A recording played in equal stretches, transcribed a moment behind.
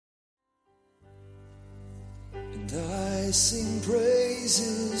sing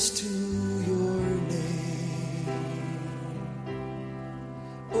praises to your name,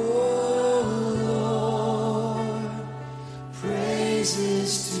 oh Lord,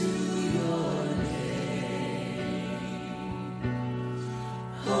 praises to your name,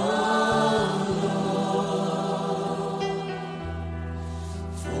 oh Lord,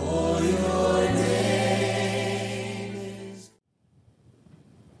 for your name is...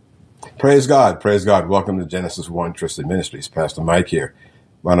 Praise God. Praise God. Welcome to Genesis 1 Trusted Ministries. Pastor Mike here.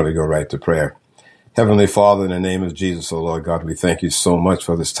 Why don't we go right to prayer? Heavenly Father, in the name of Jesus, oh Lord God, we thank you so much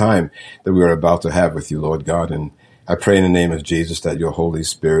for this time that we are about to have with you, Lord God. And I pray in the name of Jesus that your Holy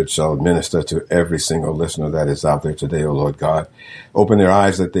Spirit shall minister to every single listener that is out there today, oh Lord God. Open their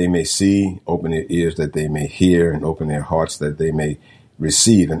eyes that they may see, open their ears that they may hear, and open their hearts that they may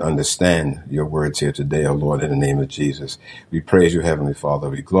receive and understand your words here today, O Lord, in the name of Jesus. We praise you, Heavenly Father.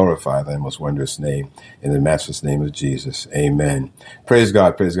 We glorify thy most wondrous name in the matchless name of Jesus. Amen. Praise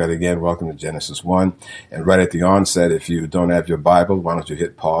God. Praise God again. Welcome to Genesis 1. And right at the onset, if you don't have your Bible, why don't you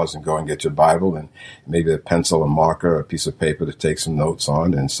hit pause and go and get your Bible and maybe a pencil, a marker, a piece of paper to take some notes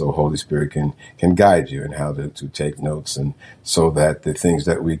on. And so Holy Spirit can guide you in how to take notes, and so that the things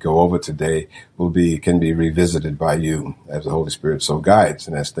that we go over today can be revisited by you as the Holy Spirit so guides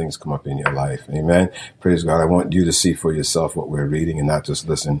and as things come up in your life. Amen. Praise God. I want you to see for yourself what we're reading and not just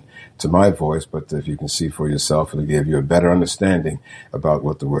listen to my voice, but if you can see for yourself, it'll give you a better understanding about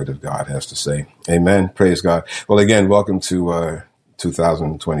what the Word of God has to say. Amen. Praise God. Well, again, welcome to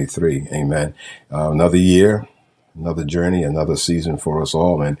 2023. Amen. Another year, another journey, another season for us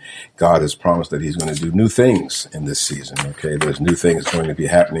all. And God has promised that he's going to do new things in this season. Okay. There's new things going to be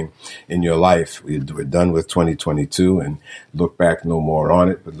happening in your life. We're done with 2022 and look back no more on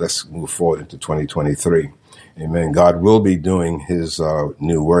it, but let's move forward into 2023. Amen. God will be doing his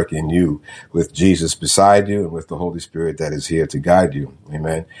new work in you with Jesus beside you and with the Holy Spirit that is here to guide you.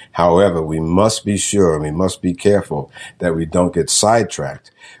 Amen. However, we must be sure, we must be careful that we don't get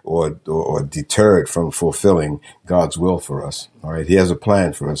sidetracked or deterred from fulfilling God's will for us. All right. He has a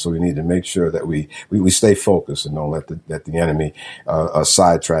plan for us. So we need to make sure that we stay focused and don't let the enemy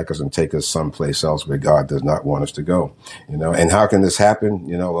sidetrack us and take us someplace else where God does not want us to go. And how can this happen?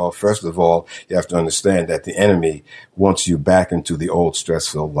 Well, first of all, you have to understand that the enemy wants you back into the old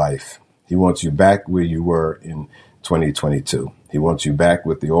stress-filled life. He wants you back where you were in 2022. He wants you back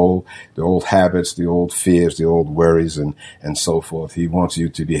with the old habits, the old fears, the old worries, and so forth. He wants you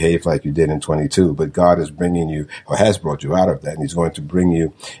to behave like you did in 22, but God is bringing you, or has brought you out of that, and he's going to bring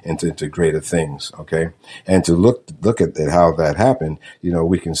you into greater things. Okay. And to look at how that happened,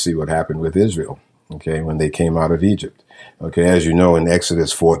 we can see what happened with Israel. Okay. When they came out of Egypt. Okay. As you know, in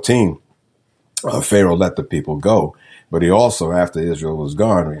Exodus 14, Pharaoh let the people go. But he also, after Israel was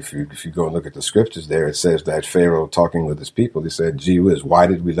gone, if you go and look at the scriptures there, it says that Pharaoh, talking with his people, he said, gee whiz, why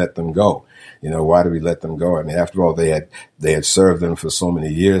did we let them go? Why did we let them go? I mean, after all, they had served them for so many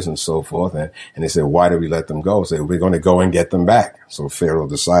years and so forth. And they said, why did we let them go? They said, we're going to go and get them back. So Pharaoh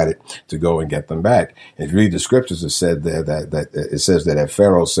decided to go and get them back. And if you read the scriptures, it said there that it says that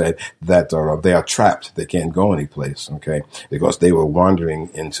Pharaoh said that they are trapped. They can't go anyplace. Okay. Because they were wandering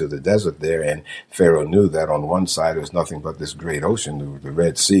into the desert there, and Pharaoh knew that on one side there was nothing but this great ocean, the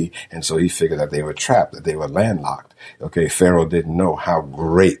Red Sea. And so he figured that they were trapped, that they were landlocked. Okay. Pharaoh didn't know how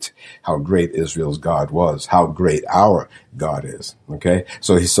great Israel's God was, how great our God is. Okay.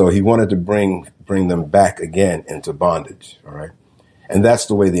 So he wanted to bring them back again into bondage. All right. And that's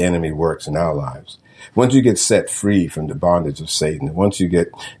the way the enemy works in our lives. Once you get set free from the bondage of Satan, once you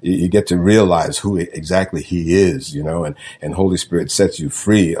get to realize who exactly he is, and Holy Spirit sets you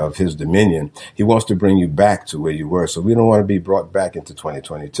free of his dominion, he wants to bring you back to where you were. So we don't want to be brought back into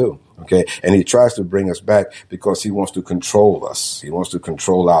 2022. Okay. And he tries to bring us back because he wants to control us. He wants to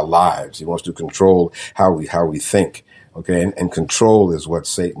control our lives. He wants to control how we think. Okay. And control is what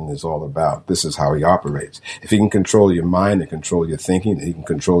Satan is all about. This is how he operates. If he can control your mind and control your thinking, he can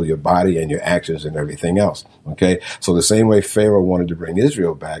control your body and your actions and everything else. Okay. So the same way Pharaoh wanted to bring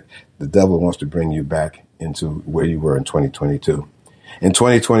Israel back, the devil wants to bring you back into where you were in 2022. In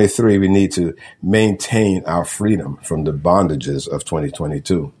 2023, we need to maintain our freedom from the bondages of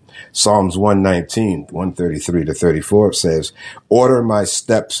 2022. Psalms 119, 133 to 34 says, order my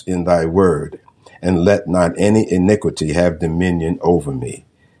steps in thy word, and let not any iniquity have dominion over me.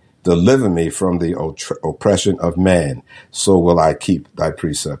 Deliver me from the oppression of man, so will I keep thy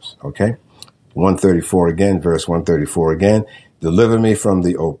precepts. Okay? 134 again, verse 134 again. Deliver me from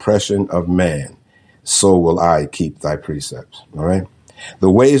the oppression of man, so will I keep thy precepts. All right?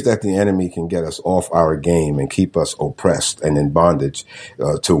 The ways that the enemy can get us off our game and keep us oppressed and in bondage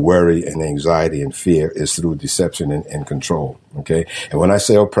to worry and anxiety and fear is through deception and control. Okay. And when I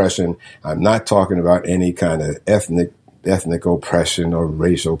say oppression, I'm not talking about any kind of ethnic oppression or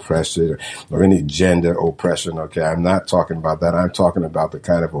racial oppression or any gender oppression. Okay. I'm not talking about that. I'm talking about the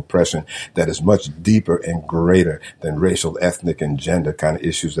kind of oppression that is much deeper and greater than racial, ethnic, and gender kind of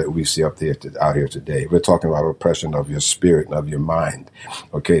issues that we see out here today. We're talking about oppression of your spirit and of your mind.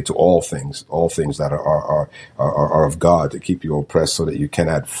 Okay. To all things that are of God, to keep you oppressed so that you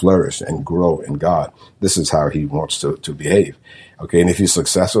cannot flourish and grow in God. This is how he wants to behave. Okay, and if you're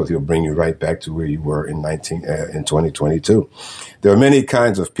successful, he'll bring you right back to where you were in 2022. There are many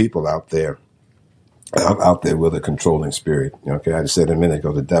kinds of people out there with a controlling spirit. Okay, I said a minute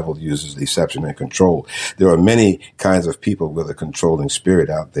ago, the devil uses deception and control. There are many kinds of people with a controlling spirit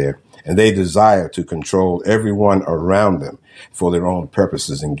out there, and they desire to control everyone around them for their own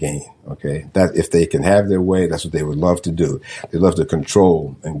purposes and gain. Okay, that if they can have their way, that's what they would love to do. They love to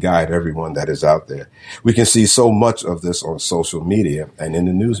control and guide everyone that is out there. We can see so much of this on social media and in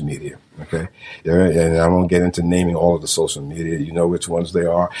the news media. Okay, and I won't get into naming all of the social media. You know which ones they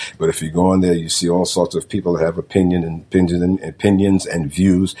are. But if you go on there, you see all sorts of people that have opinions and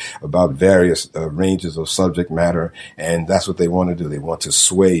views about various ranges of subject matter, and that's what they want to do. They want to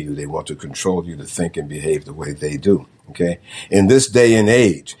sway you. They want to control you to think and behave the way they do. Okay. In this day and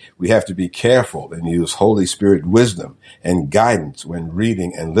age, we have to be careful and use Holy Spirit wisdom and guidance when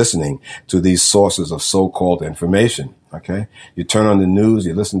reading and listening to these sources of so-called information. Okay. You turn on the news,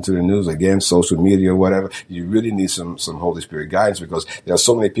 you listen to the news, again, social media or whatever. You really need some Holy Spirit guidance, because there are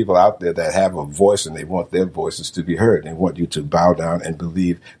so many people out there that have a voice and they want their voices to be heard. They want you to bow down and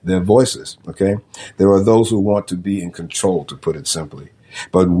believe their voices. Okay. There are those who want to be in control, to put it simply.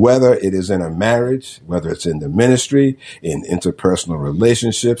 But whether it is in a marriage, whether it's in the ministry, in interpersonal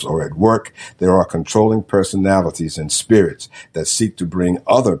relationships, or at work, there are controlling personalities and spirits that seek to bring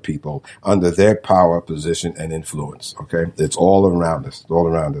other people under their power, position, and influence. Okay? It's all around us. It's all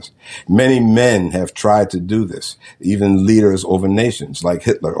around us. Many men have tried to do this, even leaders over nations like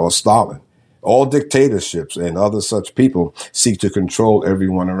Hitler or Stalin. All dictatorships and other such people seek to control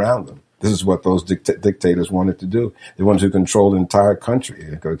everyone around them. This is what those dictators wanted to do. They wanted to control the entire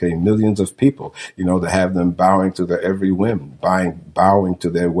country. Okay, millions of people, to have them bowing to their every whim, bowing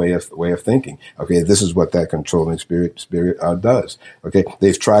to their way of thinking. Okay, this is what that controlling spirit does. Okay,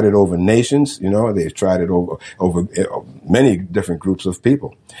 they've tried it over nations. They've tried it over many different groups of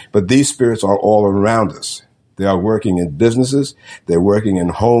people. But these spirits are all around us. They are working in businesses. They're working in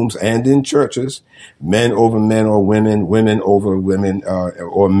homes and in churches. Men over men or women, women over women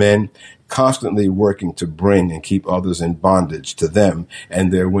or men, constantly working to bring and keep others in bondage to them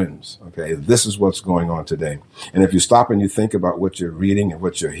and their whims. Okay, this is what's going on today. And if you stop and you think about what you're reading and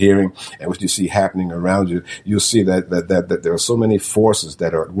what you're hearing and what you see happening around you, you'll see that there are so many forces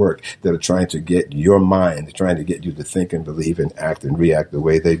that are at work that are trying to get your mind, trying to get you to think and believe and act and react the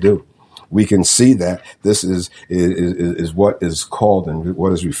way they do. We can see that this is what is called and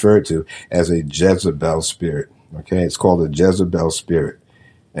what is referred to as a Jezebel spirit. Okay, it's called a Jezebel spirit,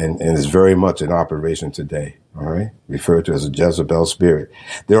 and it's very much in operation today. All right, referred to as a Jezebel spirit.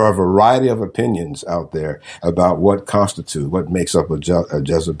 There are a variety of opinions out there about what makes up a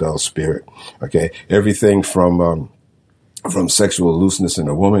Jezebel spirit. Okay, everything from sexual looseness in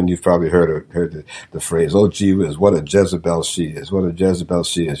a woman. You've probably heard the phrase, "Oh, gee whiz, what a Jezebel she is." What a Jezebel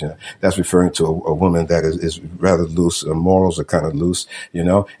she is. That's referring to a woman that is rather loose. Her morals are kind of loose,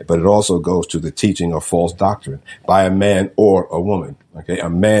 but it also goes to the teaching of false doctrine by a man or a woman. Okay. A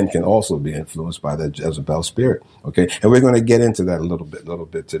man can also be influenced by that Jezebel spirit. Okay. And we're going to get into that a little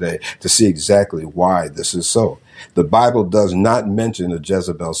bit today to see exactly why this is so. The Bible does not mention a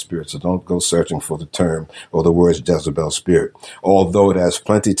Jezebel spirit, so don't go searching for the term or the words Jezebel spirit, although it has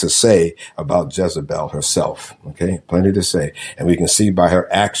plenty to say about Jezebel herself. Okay, plenty to say. And we can see by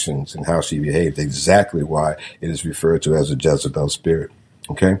her actions and how she behaved exactly why it is referred to as a Jezebel spirit.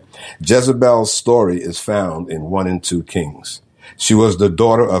 Okay, Jezebel's story is found in 1 and 2 Kings. She was the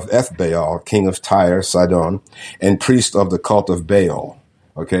daughter of Ethbaal, king of Tyre, Sidon, and priest of the cult of Baal.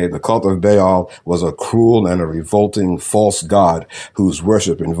 Okay, the cult of Baal was a cruel and a revolting false god whose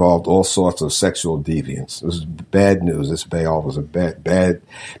worship involved all sorts of sexual deviance. This is bad news. This Baal was a bad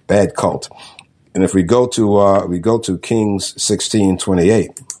cult. And if we go to Kings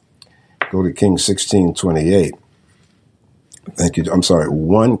 16:28, go to Kings 16:28. Thank you. I'm sorry,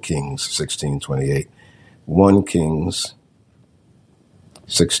 1 Kings 16:28. 1 Kings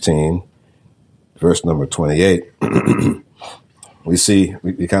 16, verse number 28.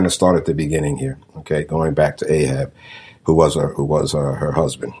 we kind of start at the beginning here, okay, going back to Ahab, who was her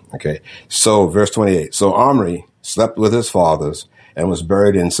husband, okay. So verse 28, so Omri slept with his fathers and was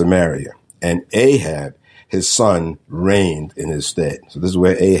buried in Samaria, and Ahab, his son, reigned in his stead. So this is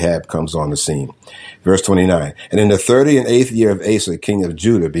where Ahab comes on the scene. Verse 29, and in the 38th year of Asa, king of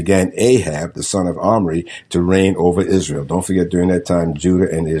Judah, began Ahab, the son of Omri, to reign over Israel. Don't forget, during that time, Judah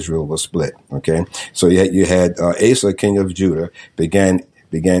and Israel were split, okay? So you had Asa, king of Judah, began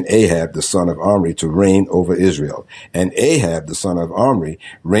Ahab, the son of Omri, to reign over Israel. And Ahab, the son of Omri,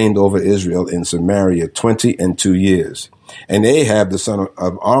 reigned over Israel in Samaria 22 years. And Ahab, the son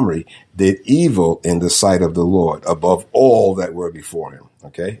of Omri, did evil in the sight of the Lord above all that were before him.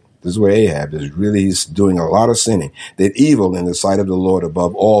 Okay? This is where Ahab is really, he's doing a lot of sinning. Did evil in the sight of the Lord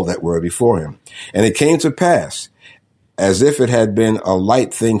above all that were before him. And it came to pass, as if it had been a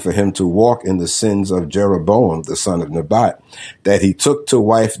light thing for him to walk in the sins of Jeroboam, the son of Nebat, that he took to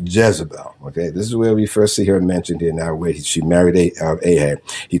wife Jezebel. Okay, this is where we first see her mentioned here now, where she married Ahab.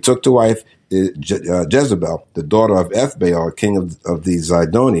 He took to wife Jezebel, the daughter of Ethbaal, king of the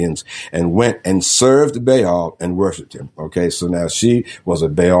Zidonians, and went and served Baal and worshipped him. Okay, so now she was a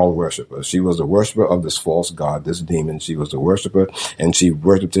Baal worshiper. She was a worshiper of this false god, this demon. She was a worshiper, and she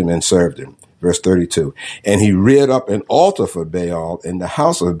worshipped him and served him. Verse 32, and he reared up an altar for Baal in the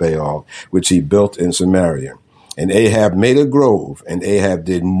house of Baal, which he built in Samaria. And Ahab made a grove, and Ahab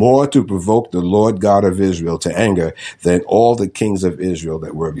did more to provoke the Lord God of Israel to anger than all the kings of Israel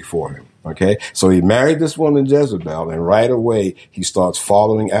that were before him. Okay, so he married this woman Jezebel, and right away he starts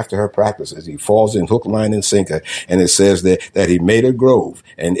following after her practices. He falls in hook, line, and sinker, and it says that he made a grove,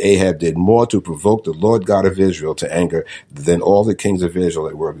 and Ahab did more to provoke the Lord God of Israel to anger than all the kings of Israel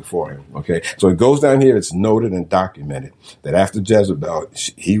that were before him. Okay, so it goes down here, it's noted and documented that after Jezebel,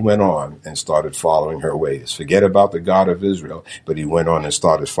 he went on and started following her ways. Forget about the God of Israel, but he went on and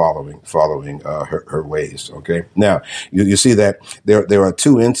started following her ways. Okay, now you see that there are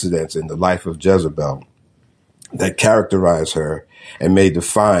two incidents in the life of Jezebel that characterize her and may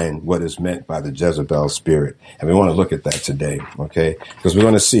define what is meant by the Jezebel spirit. And we want to look at that today, okay? Because we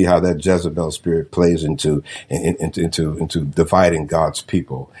want to see how that Jezebel spirit plays into dividing God's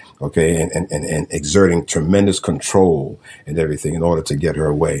people, okay? And exerting tremendous control and everything in order to get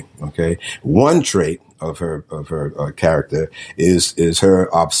her way, okay? One trait of her character is her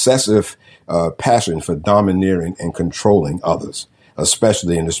obsessive passion for domineering and controlling others,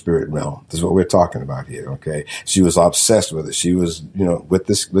 especially in the spirit realm. This is what we're talking about here, okay? She was obsessed with it. She was, with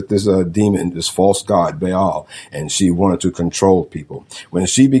this demon, this false god, Baal, and she wanted to control people. When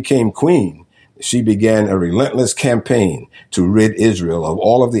she became queen, she began a relentless campaign to rid Israel of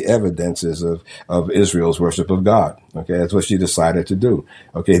all of the evidences of Israel's worship of God. Okay, that's what she decided to do.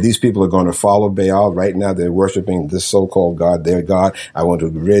 Okay, these people are going to follow Baal. Right now, they're worshiping this so-called God, their God. I want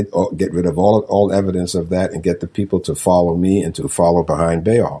to get rid of all evidence of that and get the people to follow me and to follow behind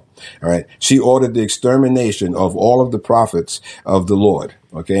Baal. All right. She ordered the extermination of all of the prophets of the Lord.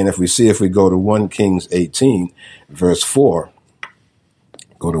 Okay, and if we go to 1 Kings 18, verse 4,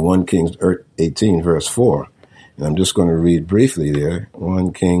 go to 1 Kings 18, verse 4. And I'm just going to read briefly there.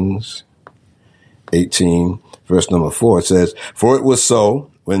 1 Kings 18, verse number 4. It says, for it was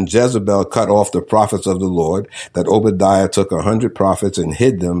so, when Jezebel cut off the prophets of the Lord, that Obadiah took 100 prophets and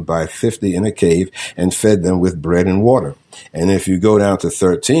hid them by 50 in a cave and fed them with bread and water. And if you go down to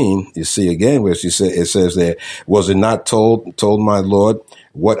 13, you see again where it says there, was it not told my Lord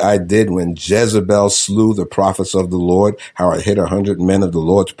what I did when Jezebel slew the prophets of the Lord, how I hid 100 men of the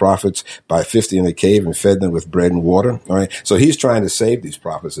Lord's prophets by 50 in a cave and fed them with bread and water. All right. So he's trying to save these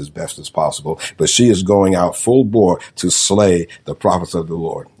prophets as best as possible, but she is going out full bore to slay the prophets of the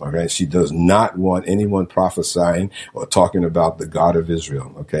Lord. All right. She does not want anyone prophesying or talking about the God of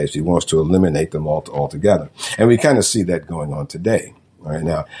Israel. Okay. She wants to eliminate them altogether. And we kind of see that going on today. All right,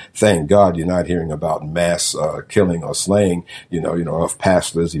 now, thank God you're not hearing about mass killing or slaying, of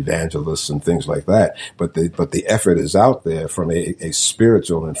pastors, evangelists, and things like that. But the effort is out there from a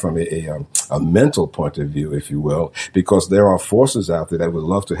spiritual and from a mental point of view, if you will, because there are forces out there that would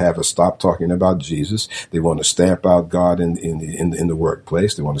love to have us stop talking about Jesus. They want to stamp out God in the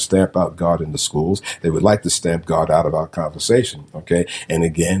workplace. They want to stamp out God in the schools. They would like to stamp God out of our conversation. Okay, and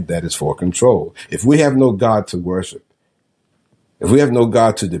again, that is for control. If we have no God to worship, if we have no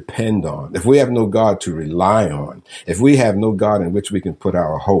God to depend on, if we have no God to rely on, if we have no God in which we can put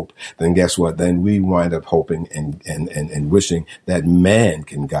our hope, then guess what? Then we wind up hoping and wishing that man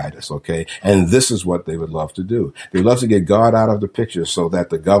can guide us, okay? And this is what they would love to do. They would love to get God out of the picture so that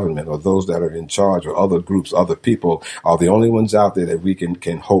the government or those that are in charge or other groups, other people are the only ones out there that we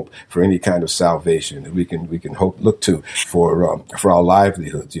can hope for any kind of salvation, that we can hope, look to for our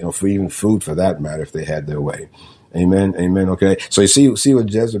livelihoods, for even food for that matter, if they had their way. Amen. Amen. Okay. So you see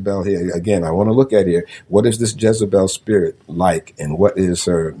what Jezebel here, again, I want to look at here. What is this Jezebel spirit like, and what is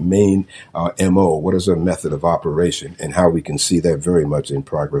her main MO? What is her method of operation, and how we can see that very much in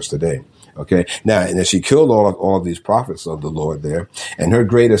progress today. Okay. Now, and she killed all of these prophets of the Lord there, and her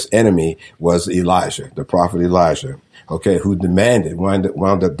greatest enemy was Elijah, the prophet Elijah. Okay, who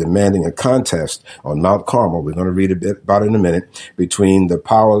wound up demanding a contest on Mount Carmel. We're going to read a bit about it in a minute, between the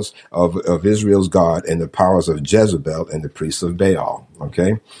powers of Israel's God and the powers of Jezebel and the priests of Baal.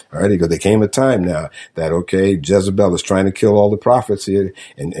 Okay, all right, because there came a time now that, okay, Jezebel is trying to kill all the prophets here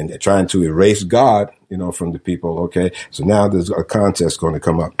and trying to erase God, from the people. Okay, so now there's a contest going to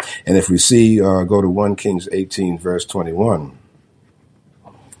come up. And if we see, go to 1 Kings 18, verse 21.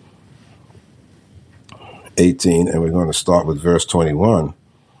 18, and we're going to start with verse 21.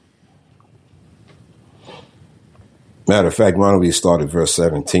 Matter of fact, why don't we start at verse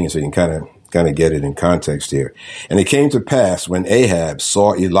 17 so you can kind of get it in context here. And it came to pass, when Ahab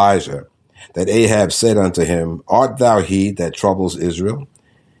saw Elijah, that Ahab said unto him, Art thou he that troubles Israel?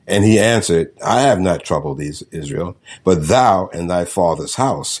 And he answered, I have not troubled Israel, but thou and thy father's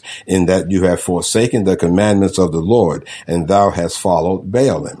house, in that you have forsaken the commandments of the Lord, and thou hast followed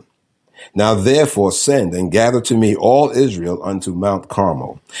Baalim. Now therefore send and gather to me all Israel unto Mount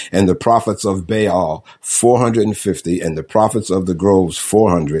Carmel, and the prophets of Baal 450, and the prophets of the groves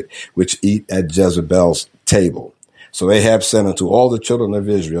 400, which eat at Jezebel's table. So Ahab sent unto all the children of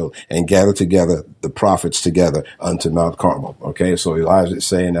Israel and gathered together the prophets together unto Mount Carmel. Okay, so Elijah is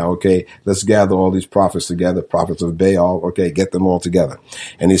saying now, okay, let's gather all these prophets together, prophets of Baal. Okay, get them all together.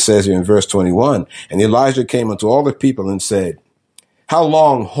 And he says here in verse 21, and Elijah came unto all the people and said, How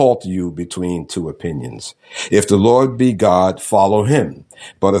long halt you between two opinions? If the Lord be God, follow him.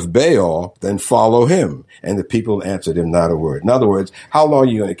 But if Baal, then follow him. And the people answered him not a word. In other words, how long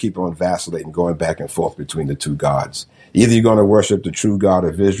are you going to keep on vacillating, going back and forth between the two gods? Either you're going to worship the true God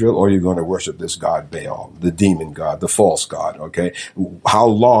of Israel, or you're going to worship this God Baal, the demon God, the false God. Okay, how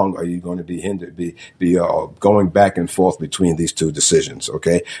long are you going to be going back and forth between these two decisions?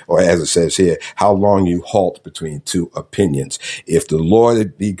 Okay, or as it says here, how long you halt between two opinions? If the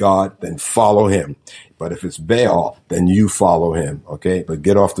Lord be God, then follow him. But if it's Baal, then you follow him. Okay, but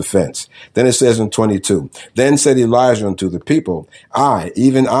get off the fence. Then it says in 22, Then said Elijah unto the people, I,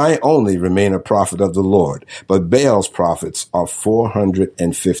 even I only, remain a prophet of the Lord, but Baal's prophets are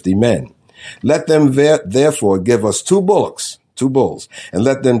 450 men. Let them therefore give us two bulls, and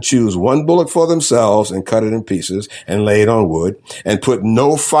let them choose one bullock for themselves and cut it in pieces and lay it on wood and put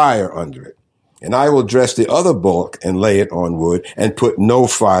no fire under it. And I will dress the other bullock and lay it on wood and put no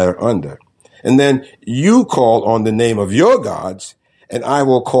fire under. And then you call on the name of your gods, and I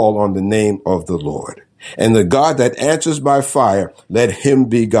will call on the name of the Lord. And the God that answers by fire, let him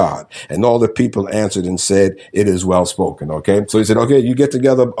be God. And all the people answered and said, It is well spoken. Okay. So he said, okay, you get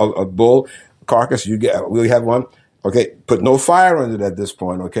together a bull carcass. We have one. Okay. Put no fire under it at this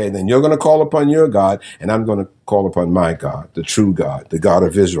point. Okay. And then you're going to call upon your God, and I'm going to call upon my God, the true God, the God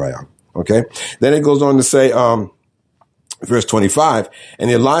of Israel. Okay. Then it goes on to say, verse 25, and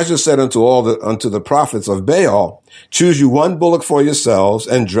Elijah said unto the prophets of Baal, Choose you one bullock for yourselves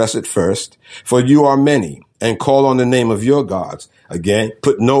and dress it first, for you are many, and call on the name of your gods. Again,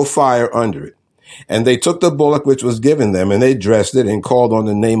 put no fire under it. And they took the bullock which was given them, and they dressed it and called on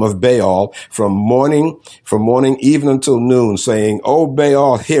the name of Baal from morning even until noon, saying, O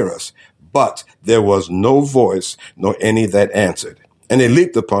Baal, hear us. But there was no voice, nor any that answered. And they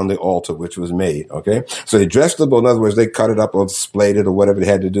leaped upon the altar which was made. Okay. So they dressed the bull. In other words, they cut it up or splayed it or whatever they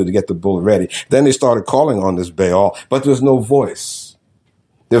had to do to get the bull ready. Then they started calling on this Baal, but there's no voice.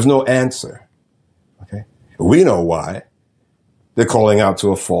 There's no answer. Okay. We know why. They're calling out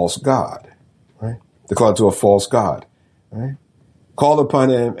to a false God. Right. They're calling to a false God. Right. Called upon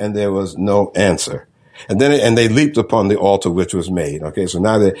him, and there was no answer. And they leaped upon the altar which was made. Okay, so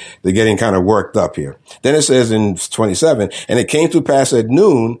now they're getting kind of worked up here. Then it says in 27, and it came to pass at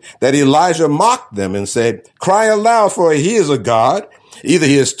noon that Elijah mocked them and said, Cry aloud, for he is a God. Either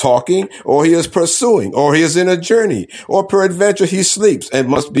he is talking, or he is pursuing, or he is in a journey, or peradventure he sleeps and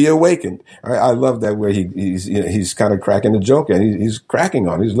must be awakened. I love that where he's kind of cracking a joke and he's cracking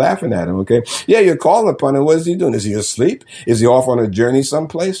on, he's laughing at him. Okay. Yeah, you're calling upon him. What is he doing? Is he asleep? Is he off on a journey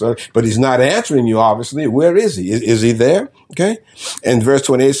someplace? But he's not answering you, obviously. Where is he? Is he there? Okay. And verse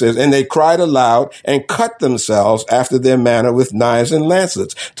 28 says, and they cried aloud and cut themselves after their manner with knives and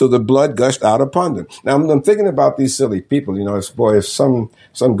lancets till the blood gushed out upon them. Now I'm thinking about these silly people. You know, if some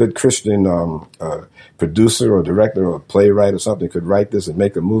good Christian producer or director or playwright or something could write this and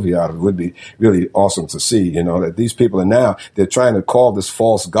make a movie out of it, would be really awesome to see. You know, that these people are now, they're trying to call this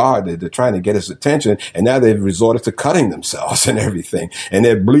false god. They're trying to get his attention, and now they've resorted to cutting themselves and everything, and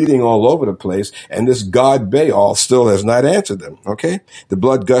they're bleeding all over the place. And this god Baal still has not answered them. Okay, the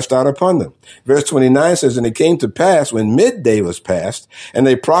blood gushed out upon them. Verse 29 says, and it came to pass when midday was past, and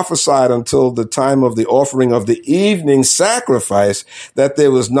they prophesied until the time of the offering of the evening sacrifice, that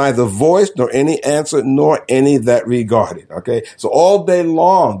there was neither voice nor any answer nor any that regarded. Okay, so all day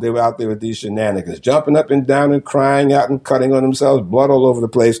long they were out there with these shenanigans, jumping up and down and crying out and cutting on themselves, blood all over the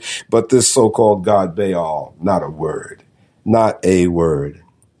place. But this so-called god Baal, not a word, not a word.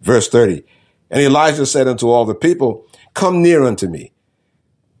 Verse 30, and Elijah said unto all the people, come near unto me.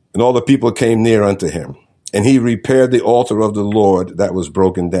 And all the people came near unto him, and he repaired the altar of the Lord that was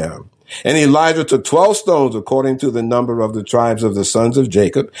broken down. And Elijah took 12 stones according to the number of the tribes of the sons of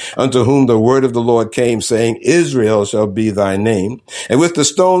Jacob, unto whom the word of the Lord came, saying, Israel shall be thy name. And with the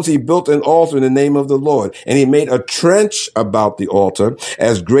stones he built an altar in the name of the Lord. And he made a trench about the altar,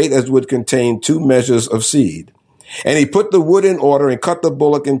 as great as would contain 2 measures of seed. And he put the wood in order and cut the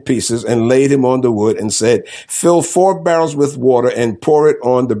bullock in pieces and laid him on the wood and said, fill 4 barrels with water and pour it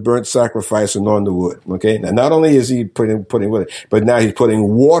on the burnt sacrifice and on the wood. Okay. Now, not only is he putting wood, but now he's putting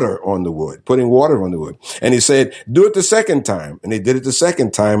water on the wood, And he said, do it the second time. And they did it the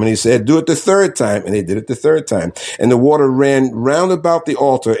second time. And he said, do it the third time. And they did it the third time. And the water ran round about the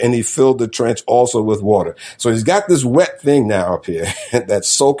altar, and he filled the trench also with water. So he's got this wet thing now up here that's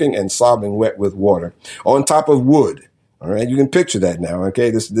soaking and sobbing wet with water on top of wood. All right, you can picture that now. Okay,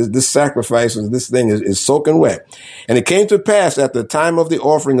 this sacrifice, this thing is soaking wet. And it came to pass at the time of the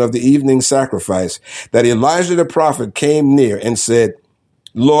offering of the evening sacrifice that Elijah the prophet came near and said,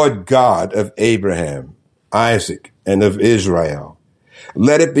 Lord God of Abraham, Isaac, and of Israel,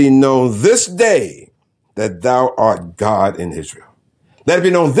 let it be known this day that thou art God in Israel. Let it be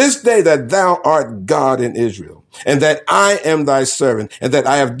known this day that thou art God in Israel, and that I am thy servant, and that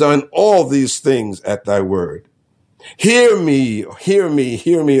I have done all these things at thy word. Hear me,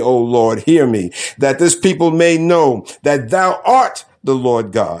 O Lord, hear me, that this people may know that thou art the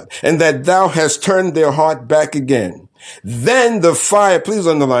Lord God, and that thou hast turned their heart back again. Then the fire, please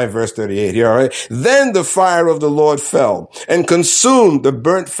underline verse 38 here, all right? Then the fire of the Lord fell and consumed the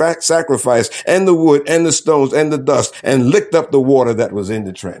burnt fat sacrifice and the wood and the stones and the dust and licked up the water that was in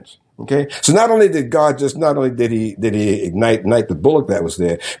the trench. Okay. So not only did he ignite the bullock that was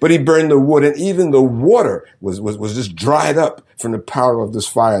there, but he burned the wood, and even the water was just dried up from the power of this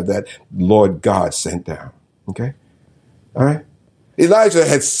fire that Lord God sent down. Okay. All right. Elijah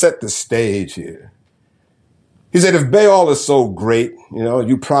had set the stage here. He said, if Baal is so great,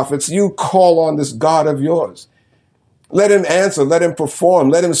 you prophets, you call on this God of yours. Let him answer, let him perform,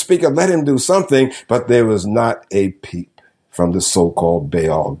 let him speak up, let him do something. But there was not a peep from the so-called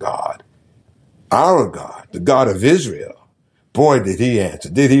Baal God. Our God, the God of Israel, boy, did he answer,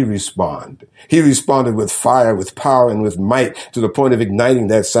 did he respond. He responded with fire, with power, and with might, to the point of igniting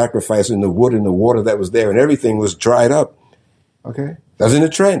that sacrifice in the wood and the water that was there, and everything was dried up. Okay? That's in the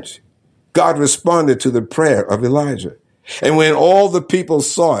trench. God responded to the prayer of Elijah. And when all the people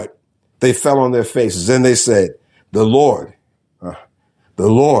saw it, they fell on their faces, and they said, the Lord,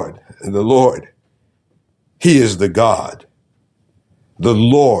 he is the God. The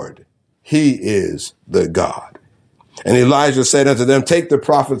Lord, he is the God. And Elijah said unto them, take the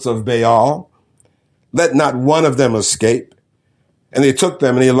prophets of Baal, let not one of them escape. And they took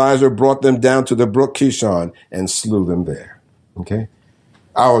them, and Elijah brought them down to the brook Kishon and slew them there. Okay?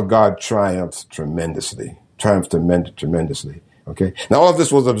 Our God triumphed tremendously. Okay? Now all of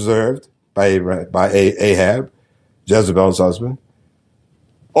this was observed by Ahab, Jezebel's husband.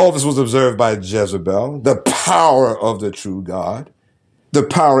 All this was observed by Jezebel, the power of the true God, the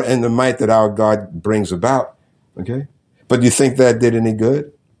power and the might that our God brings about. Okay? But you think that did any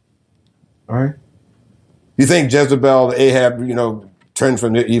good? All right? You think Jezebel, Ahab, turned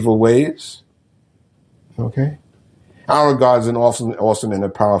from their evil ways? Okay? Our God is an awesome and a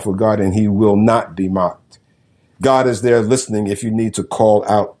powerful God, and he will not be mocked. God is there listening if you need to call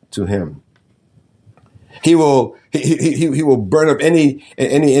out to him. He will burn up any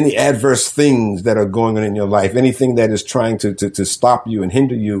adverse things that are going on in your life, anything that is trying to stop you and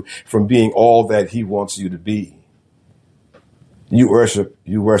hinder you from being all that he wants you to be. You worship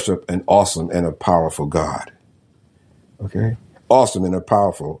an awesome and a powerful God. Okay? Awesome and a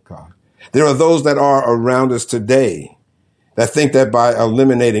powerful God. There are those that are around us today that think that by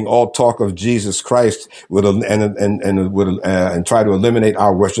eliminating all talk of Jesus Christ and try to eliminate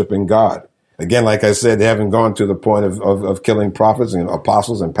our worship in God. Again, like I said, they haven't gone to the point of killing prophets and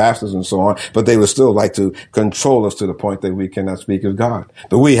apostles and pastors and so on, but they would still like to control us to the point that we cannot speak of God.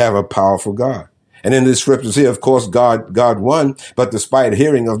 But we have a powerful God. And in the scriptures here, of course, God won, but despite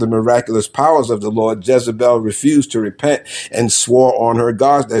hearing of the miraculous powers of the Lord, Jezebel refused to repent and swore on her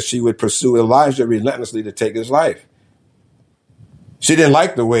God that she would pursue Elijah relentlessly to take his life. She didn't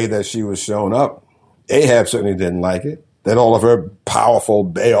like the way that she was shown up. Ahab certainly didn't like it, that all of her powerful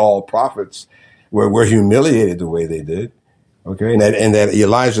Baal prophets were humiliated the way they did. Okay. And that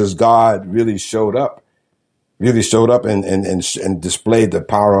Elijah's God really showed up and displayed the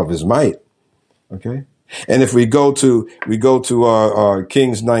power of his might. Okay. And if we go to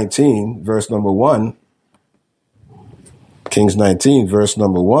Kings 19, verse number 1, Kings 19, verse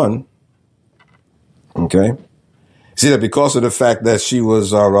number 1. Okay. See that because of the fact that she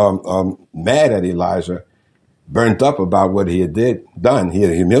was mad at Elijah, burnt up about what he had done, he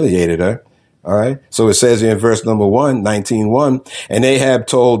had humiliated her. All right. So it says in verse number 1, 19:1, and Ahab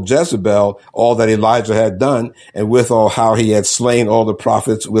told Jezebel all that Elijah had done, and withal how he had slain all the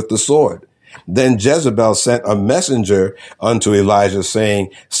prophets with the sword. Then Jezebel sent a messenger unto Elijah,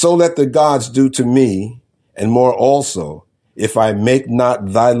 saying, so let the gods do to me, and more also, if I make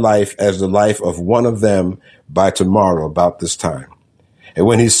not thy life as the life of one of them by tomorrow about this time. And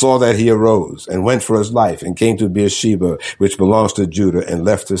when he saw that, he arose and went for his life and came to Beersheba, which belongs to Judah, and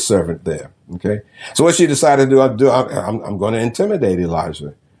left his servant there. Okay. So what she decided to do, I'm going to intimidate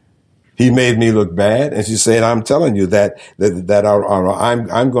Elijah. He made me look bad. And she said, I'm telling you that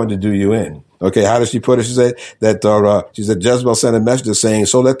I'm going to do you in. Okay. How does she put it? She said she said, Jezebel sent a messenger saying,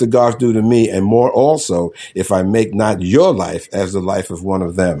 so let the gods do to me, and more also, if I make not your life as the life of one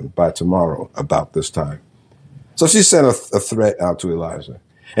of them by tomorrow about this time. So she sent a threat out to Elijah.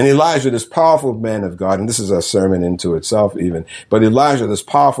 And Elijah, this powerful man of God, and this is a sermon into itself even, but Elijah, this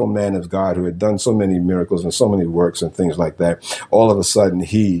powerful man of God who had done so many miracles and so many works and things like that, all of a sudden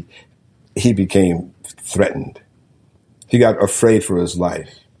he became threatened. He got afraid for his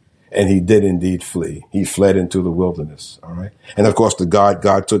life. And he did indeed flee. He fled into the wilderness. All right. And of course,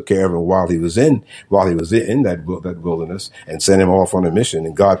 God took care of him while he was in that wilderness and sent him off on a mission.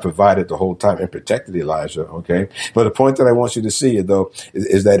 And God provided the whole time and protected Elijah. Okay. But the point that I want you to see, though,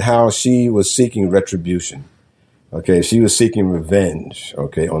 is that how she was seeking retribution. Okay. She was seeking revenge.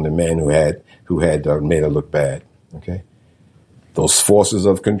 Okay. On the man who had made her look bad. Okay. Those forces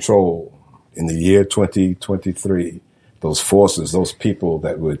of control in the year 2023. Those forces, those people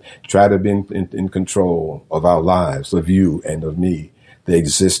that would try to be in control of our lives, of you and of me, they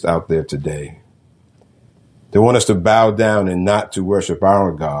exist out there today. They want us to bow down and not to worship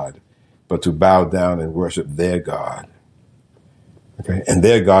our God, but to bow down and worship their God. Okay. And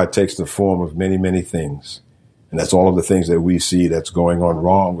their God takes the form of many, many things. And that's all of the things that we see that's going on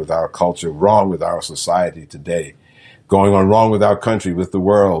wrong with our culture, wrong with our society today. Going on wrong with our country, with the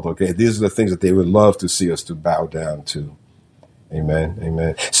world. Okay, these are the things that they would love to see us to bow down to. Amen,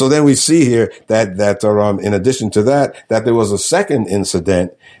 amen. So then we see here that in addition to that there was a second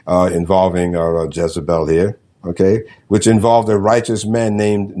incident involving Jezebel here. Okay, which involved a righteous man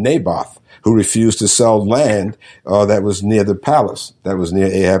named Naboth who refused to sell land that was near the palace, that was near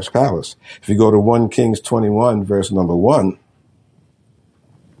Ahab's palace. If you go to 1 Kings 21, verse number 1.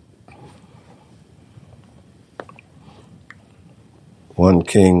 1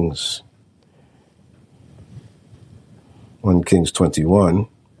 Kings 21.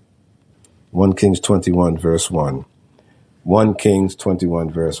 1 Kings 21, verse 1. 1 Kings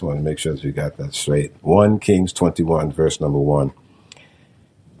 21, verse 1. Make sure that you got that straight. 1 Kings 21, verse number 1.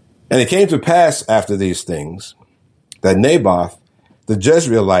 And it came to pass after these things that Naboth, the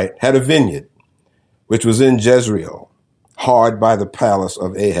Jezreelite, had a vineyard, which was in Jezreel, hard by the palace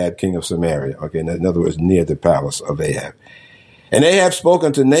of Ahab, king of Samaria. Okay, in other words, near the palace of Ahab. And Ahab spoke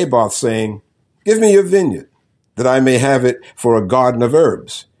unto Naboth, saying, give me your vineyard, that I may have it for a garden of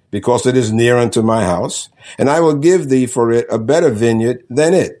herbs, because it is near unto my house, and I will give thee for it a better vineyard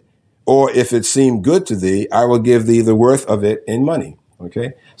than it. Or if it seem good to thee, I will give thee the worth of it in money.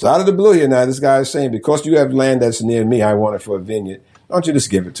 Okay? So out of the blue here now, this guy is saying, because you have land that's near me, I want it for a vineyard. Why don't you just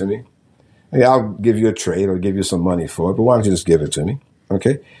give it to me? Okay, I'll give you a trade or give you some money for it, but why don't you just give it to me?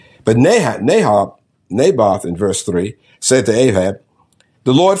 Okay? But Naboth, in verse 3, said to Ahab,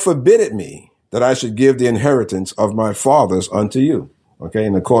 "The Lord forbid it me that I should give the inheritance of my fathers unto you." Okay,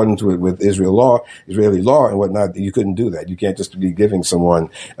 in accordance with Israeli law and whatnot, you couldn't do that. You can't just be giving someone,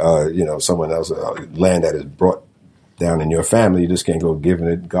 someone else land that is brought down in your family. You just can't go giving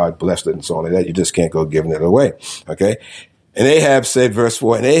it. God blessed it and so on like that. You just can't go giving it away. Okay. And Ahab said, verse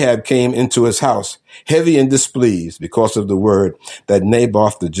 4, and Ahab came into his house heavy and displeased because of the word that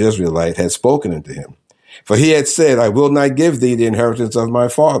Naboth the Jezreelite had spoken unto him. For he had said, I will not give thee the inheritance of my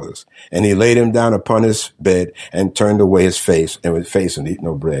fathers. And he laid him down upon his bed and turned away his face and eat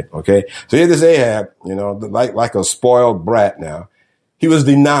no bread. Okay. So here this Ahab, like a spoiled brat now. He was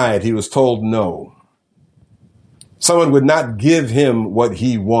denied. He was told no. Someone would not give him what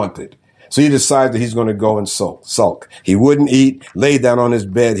he wanted. So he decided that he's going to go and sulk. He wouldn't eat, lay down on his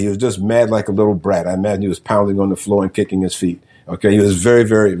bed. He was just mad like a little brat. I imagine he was pounding on the floor and kicking his feet. Okay, he was very,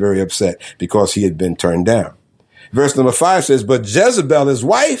 very, very upset because he had been turned down. Verse number 5 says, but Jezebel, his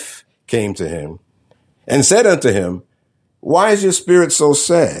wife, came to him and said unto him, why is your spirit so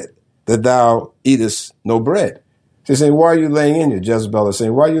sad that thou eatest no bread? She's saying, why are you laying in here? Jezebel is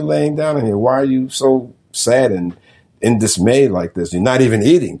saying, why are you laying down in here? Why are you so sad and in dismay like this? You're not even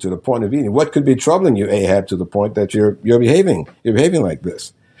eating to the point of eating. What could be troubling you, Ahab, to the point that you're behaving like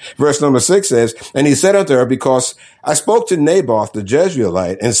this? Verse number 6 says, and he said unto her, because I spoke to Naboth the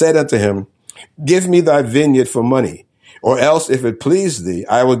Jezreelite and said unto him, give me thy vineyard for money, or else if it please thee,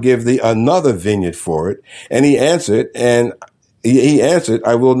 I will give thee another vineyard for it. And he answered,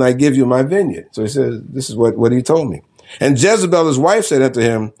 I will not give you my vineyard. So he says, this is what he told me. And Jezebel, his wife, said unto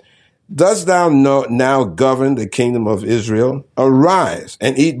him, dost thou now govern the kingdom of Israel? Arise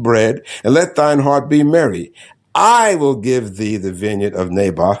and eat bread, and let thine heart be merry. I will give thee the vineyard of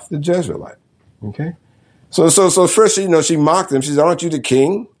Naboth the Jezreelite. Okay. So first, she mocked him. She said, aren't you the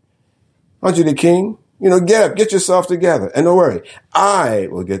king? Aren't you the king? Get up, get yourself together. And don't worry, I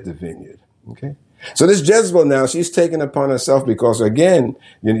will get the vineyard. Okay. So this Jezebel now, she's taken upon herself because again,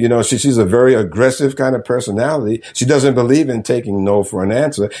 she's a very aggressive kind of personality. She doesn't believe in taking no for an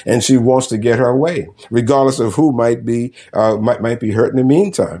answer, and she wants to get her way, regardless of who might be hurt in the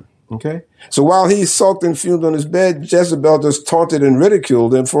meantime. Okay. So while he sulked and fumed on his bed, Jezebel just taunted and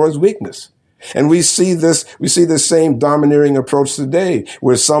ridiculed him for his weakness. And we see this same domineering approach today,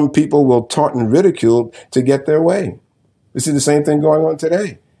 where some people will taunt and ridicule to get their way. We see the same thing going on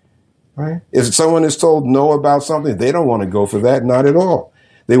today. Right? If someone is told no about something, they don't want to go for that. Not at all.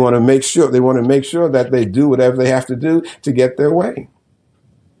 They want to make sure that they do whatever they have to do to get their way.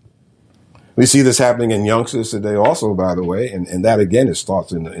 We see this happening in youngsters today also, by the way, and that again, it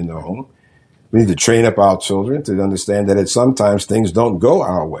starts in the home. We need to train up our children to understand that sometimes things don't go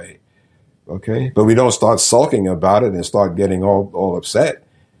our way. Okay. But we don't start sulking about it and start getting all upset.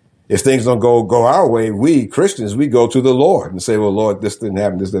 If things don't go our way, we Christians, we go to the Lord and say, well, Lord, this didn't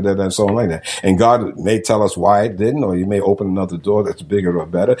happen, this, that, and so on like that. And God may tell us why it didn't, or he may open another door that's bigger or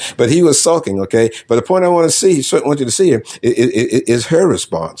better. But he was sulking, okay? But the point I want you to see here is her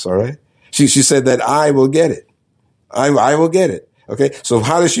response, all right? She said that I will get it. I will get it. Okay. So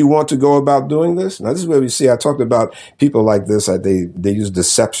how does she want to go about doing this? Now, this is where we see, I talked about people like this, they use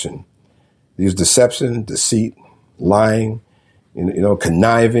deception. They use deception, deceit, lying,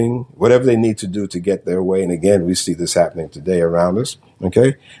 conniving, whatever they need to do to get their way. And again, we see this happening today around us.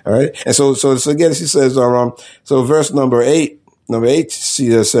 Okay. All right. And so again, she says, so verse number 8,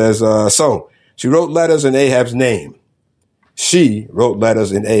 she says, so she wrote letters in Ahab's name. She wrote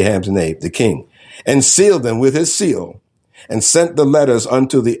letters in Ahab's name, the king, and sealed them with his seal, and sent the letters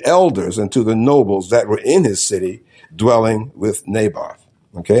unto the elders and to the nobles that were in his city, dwelling with Naboth.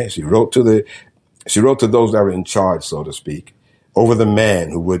 Okay. She wrote to those that were in charge, so to speak, over the man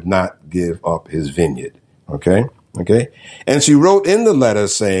who would not give up his vineyard. Okay. Okay. And she wrote in the letter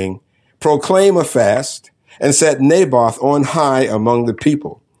saying, proclaim a fast and set Naboth on high among the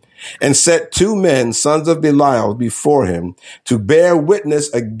people, and set 2 men, sons of Belial, before him to bear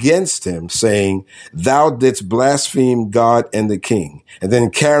witness against him, saying, thou didst blaspheme God and the king, and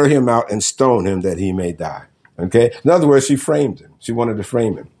then carry him out and stone him that he may die. Okay. In other words, she framed him. She wanted to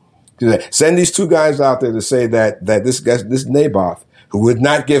frame him. Send these 2 guys out there to say that this Naboth, who would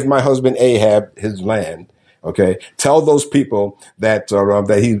not give my husband Ahab his land, okay, tell those people that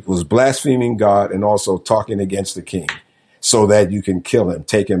he was blaspheming God and also talking against the king, so that you can kill him,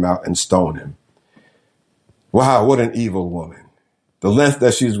 take him out and stone him. Wow, what an evil woman. The length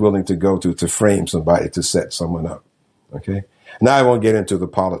that she's willing to go to frame somebody, to set someone up. Okay. Now, I won't get into the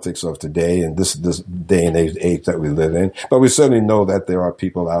politics of today and this day and age that we live in, but we certainly know that there are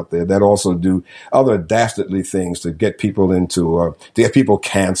people out there that also do other dastardly things to get people to get people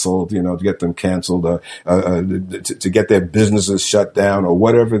canceled, to get them canceled, to get their businesses shut down or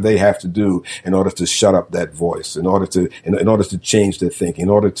whatever they have to do in order to shut up that voice, in order to change their thinking, in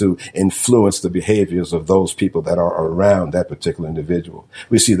order to influence the behaviors of those people that are around that particular individual.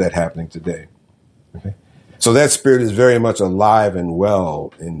 We see that happening today. Okay. So that spirit is very much alive and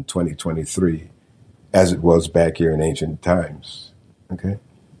well in 2023, as it was back here in ancient times. Okay.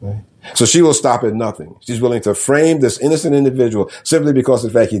 Right. So she will stop at nothing. She's willing to frame this innocent individual simply because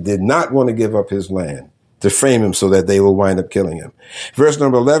of the fact he did not want to give up his land, to frame him so that they will wind up killing him. Verse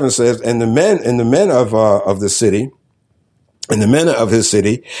number 11 says, and the men of the city, and the men of his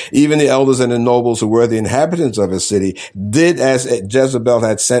city, even the elders and the nobles who were the inhabitants of his city, did as Jezebel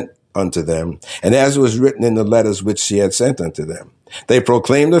had sent unto them, and as it was written in the letters which she had sent unto them. They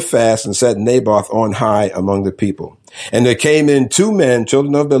proclaimed a fast and set Naboth on high among the people. And there came in 2 men,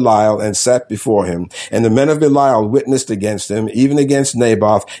 children of Belial, and sat before him. And the men of Belial witnessed against him, even against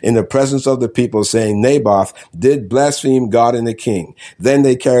Naboth, in the presence of the people, saying, Naboth did blaspheme God and the king. Then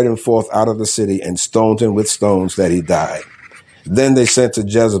they carried him forth out of the city and stoned him with stones that he died. Then they sent to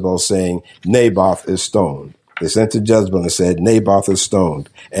Jezebel, saying, Naboth is stoned. They sent to Jezebel and said, Naboth is stoned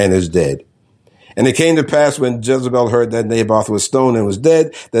and is dead. And it came to pass when Jezebel heard that Naboth was stoned and was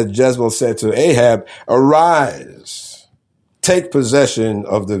dead, that Jezebel said to Ahab, Arise, take possession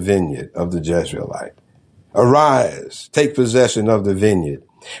of the vineyard of the Jezreelite. Arise, take possession of the vineyard,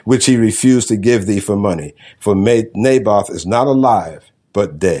 which he refused to give thee for money. For Naboth is not alive,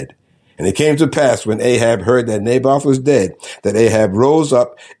 but dead. And it came to pass when Ahab heard that Naboth was dead, that Ahab rose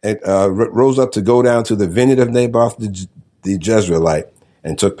up to go down to the vineyard of Naboth the Jezreelite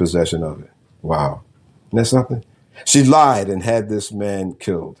and took possession of it. Wow. Isn't that something? She lied and had this man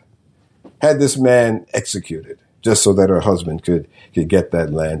killed, had this man executed, just so that her husband could get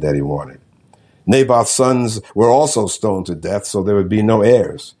that land that he wanted. Naboth's sons were also stoned to death, so there would be no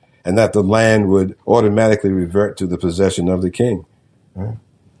heirs, and that the land would automatically revert to the possession of the king. Right?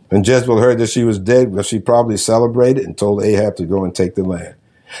 When Jezebel heard that she was dead, well, she probably celebrated and told Ahab to go and take the land.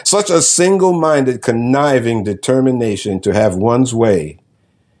 Such a single-minded, conniving determination to have one's way,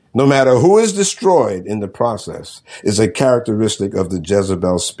 no matter who is destroyed in the process, is a characteristic of the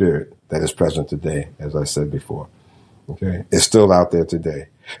Jezebel spirit that is present today, as I said before. Okay, it's still out there today.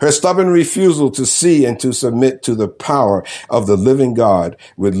 Her stubborn refusal to see and to submit to the power of the living God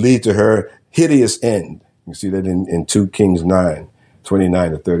would lead to her hideous end. You see that in 2 Kings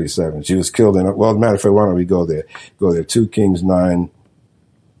 9:29 to 37. She was killed in, well, as a matter of fact, why don't we go there? 2 Kings 9,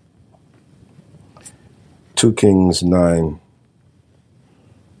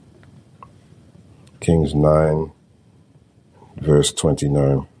 verse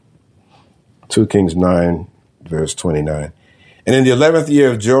 29. 2 Kings 9, verse 29. And in the 11th year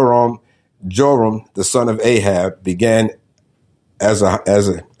of Joram, the son of Ahab, began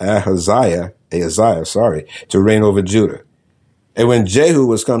Ahaziah, to reign over Judah. And when Jehu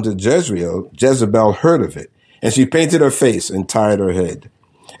was come to Jezreel, Jezebel heard of it, and she painted her face and tied her head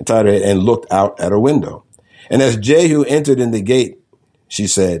and looked out at a window. And as Jehu entered in the gate, she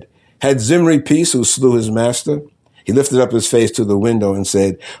said, Had Zimri peace who slew his master? He lifted up his face to the window and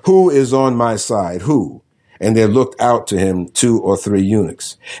said, Who is on my side? Who? And there looked out to him 2 or 3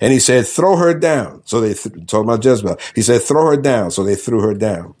 eunuchs. And he said, Throw her down. So they told about Jezebel. He said, Throw her down. So they threw her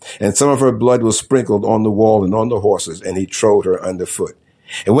down. And some of her blood was sprinkled on the wall and on the horses, and he trode her underfoot.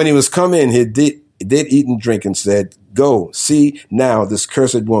 And when he was come in, he did eat and drink and said, Go, see now this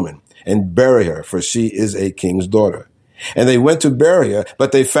cursed woman, and bury her, for she is a king's daughter. And they went to bury her,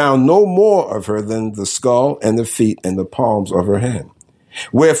 but they found no more of her than the skull and the feet and the palms of her hand.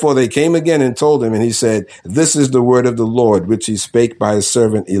 Wherefore they came again and told him, and he said, This is the word of the Lord, which he spake by his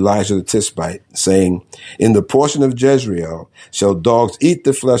servant Elijah the Tishbite, saying, In the portion of Jezreel shall dogs eat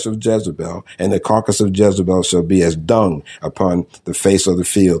the flesh of Jezebel, and the carcass of Jezebel shall be as dung upon the face of the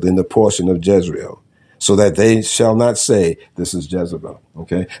field in the portion of Jezreel, so that they shall not say, This is Jezebel.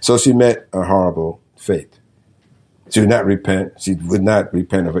 Okay, so she met a horrible fate. She would not repent. She would not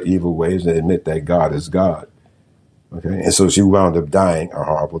repent of her evil ways and admit that God is God. Okay, and so she wound up dying a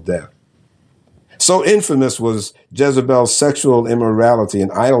horrible death. So infamous was Jezebel's sexual immorality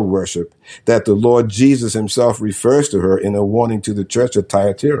and idol worship that the Lord Jesus himself refers to her in a warning to the church of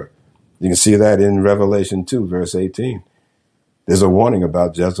Thyatira. You can see that in Revelation 2, verse 18. There's a warning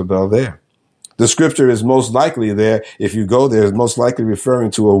about Jezebel there. The scripture is most likely there, if you go there, is most likely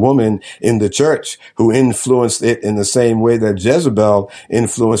referring to a woman in the church who influenced it in the same way that Jezebel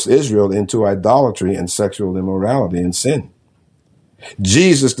influenced Israel into idolatry and sexual immorality and sin.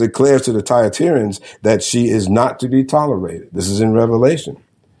 Jesus declares to the Thyatireans that she is not to be tolerated. This is in Revelation.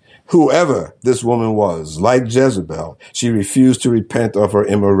 Whoever this woman was, like Jezebel, she refused to repent of her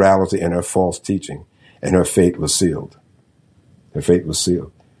immorality and her false teaching, and her fate was sealed. Her fate was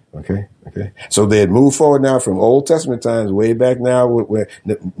sealed. Okay. So they had moved forward now from Old Testament times, way back now, we're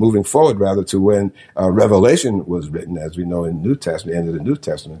moving forward rather to when Revelation was written, as we know in New Testament, end of the New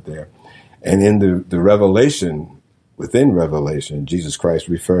Testament there. And in the Revelation, within Revelation, Jesus Christ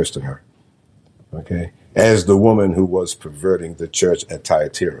refers to her, okay, as the woman who was perverting the church at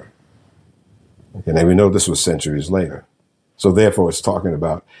Thyatira. Okay, and we know this was centuries later. So therefore, it's talking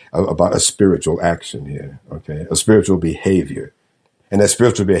about a spiritual action here, okay, a spiritual behavior. And that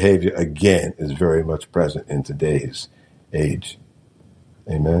spiritual behavior, again, is very much present in today's age.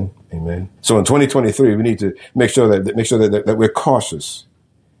 Amen. Amen. So in 2023, we need to make sure that we're cautious,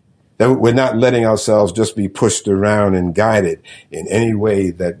 that we're not letting ourselves just be pushed around and guided in any way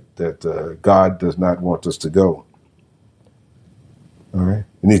that God does not want us to go. All right.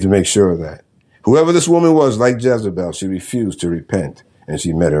 We need to make sure of that. Whoever this woman was, like Jezebel, she refused to repent, and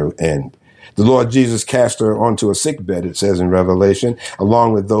she met her end. The Lord Jesus cast her onto a sickbed, it says in Revelation,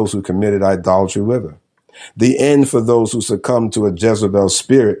 along with those who committed idolatry with her. The end for those who succumb to a Jezebel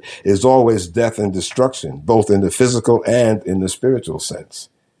spirit is always death and destruction, both in the physical and in the spiritual sense.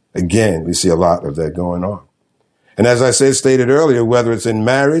 Again, we see a lot of that going on. And as I stated earlier, whether it's in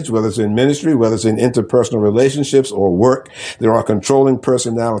marriage, whether it's in ministry, whether it's in interpersonal relationships or work, there are controlling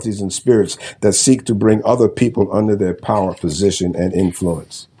personalities and spirits that seek to bring other people under their power, position, and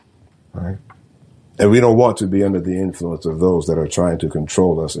influence. All right? And we don't want to be under the influence of those that are trying to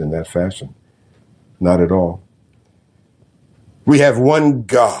control us in that fashion. Not at all. We have one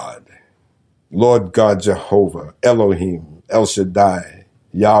God, Lord God Jehovah, Elohim, El Shaddai,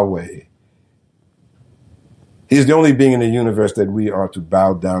 Yahweh. He's the only being in the universe that we are to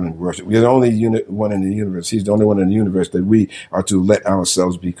bow down and worship. We're the only one in the universe. He's the only one in the universe that we are to let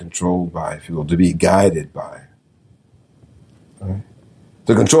ourselves be controlled by, if you will, to be guided by. All right?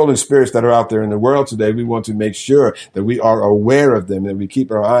 The controlling spirits that are out there in the world today, we want to make sure that we are aware of them and we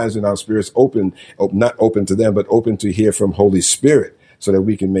keep our eyes and our spirits open, not open to them, but open to hear from Holy Spirit, so that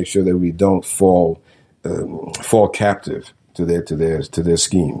we can make sure that we don't fall captive to their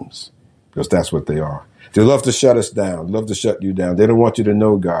schemes, because that's what they are. They love to shut us down, love to shut you down. They don't want you to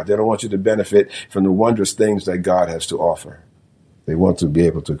know God. They don't want you to benefit from the wondrous things that God has to offer. They want to be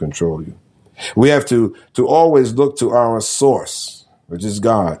able to control you. We have to always look to our source, which is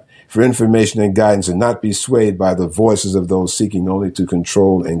God, for information and guidance, and not be swayed by the voices of those seeking only to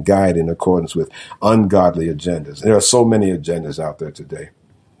control and guide in accordance with ungodly agendas. There are so many agendas out there today.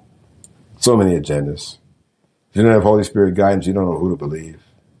 So many agendas. If you don't have Holy Spirit guidance, you don't know who to believe.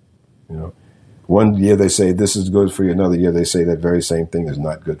 You know, one year they say this is good for you. Another year they say that very same thing is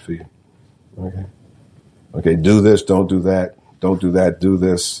not good for you. Okay, do this, don't do that. Don't do that, do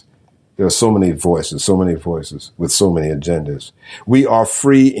this. There are so many voices with so many agendas. We are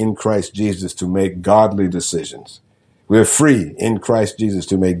free in Christ Jesus to make godly decisions. We're free in Christ Jesus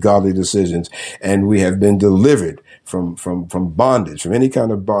to make godly decisions, and we have been delivered from bondage, from any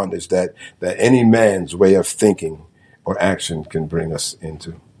kind of bondage that any man's way of thinking or action can bring us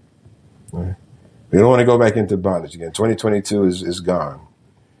into. All right? We don't want to go back into bondage again. 2022 is gone.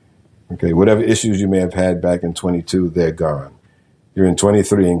 Okay, whatever issues you may have had back in 22, they're gone. You're in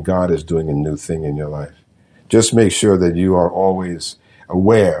 23 and God is doing a new thing in your life. Just make sure that you are always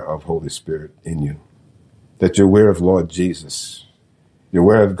aware of Holy Spirit in you, that you're aware of Lord Jesus, you're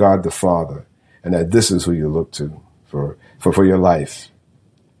aware of God the Father, and that this is who you look to for your life,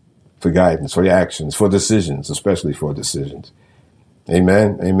 for guidance, for your actions, for decisions, especially for decisions.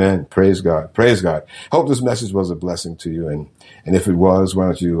 Amen. Amen. Praise God. Praise God. Hope this message was a blessing to you. And if it was, why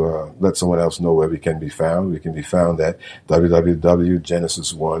don't you let someone else know where we can be found? We can be found at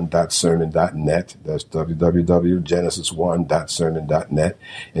www.genesis1.sermon.net. That's www.genesis1.sermon.net.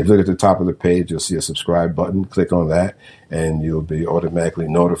 And if you look at the top of the page, you'll see a subscribe button. Click on that, and you'll be automatically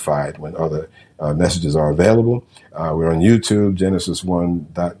notified when other messages are available. We're on YouTube, Genesis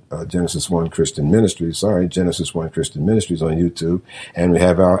 1 Christian Ministries. Genesis 1 Christian Ministries on YouTube. And we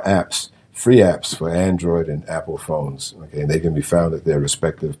have our apps, free apps for Android and Apple phones. Okay, and they can be found at their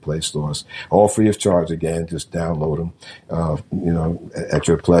respective Play stores, all free of charge. Again, just download them, at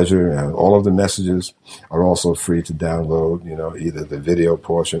your pleasure. And all of the messages are also free to download. Either the video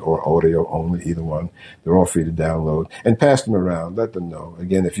portion or audio only, either one. They're all free to download and pass them around. Let them know.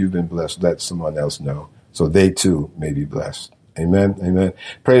 Again, if you've been blessed, let someone else know, so they too may be blessed. Amen. Amen.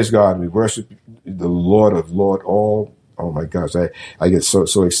 Praise God. We worship the Lord of Lords, all Oh my gosh, I get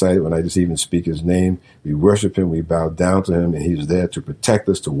so excited when I just even speak his name. We worship him, we bow down to him, and he's there to protect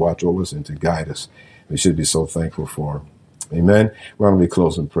us, to watch over us, and to guide us. We should be so thankful for him. Amen. Why don't we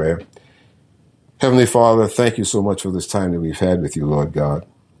close in prayer? Heavenly Father, thank you so much for this time that we've had with you, Lord God.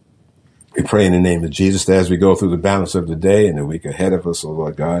 We pray in the name of Jesus that as we go through the balance of the day and the week ahead of us, O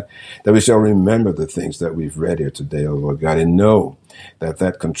Lord God, that we shall remember the things that we've read here today, O Lord God, and know that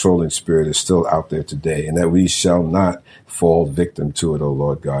that controlling spirit is still out there today and that we shall not fall victim to it, O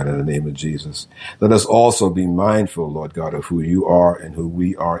Lord God, in the name of Jesus. Let us also be mindful, Lord God, of who you are and who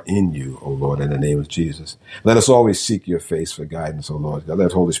we are in you, O Lord, in the name of Jesus. Let us always seek your face for guidance, O Lord God.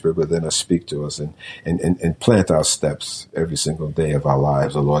 Let Holy Spirit within us speak to us and plant our steps every single day of our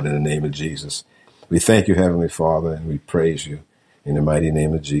lives, O Lord, in the name of Jesus. We thank you, Heavenly Father, and we praise you in the mighty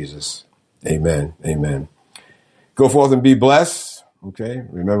name of Jesus. Amen. Amen. Go forth and be blessed. Okay.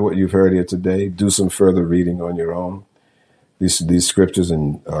 Remember what you've heard here today. Do some further reading on your own. These scriptures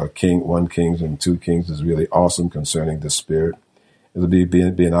in 1 Kings and 2 Kings is really awesome concerning the Spirit. It'll be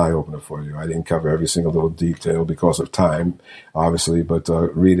an eye-opener for you. I didn't cover every single little detail because of time, obviously, but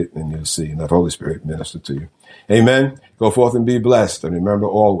read it and you'll see. And that Holy Spirit minister to you. Amen. Go forth and be blessed. And remember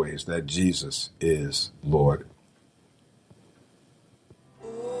always that Jesus is Lord.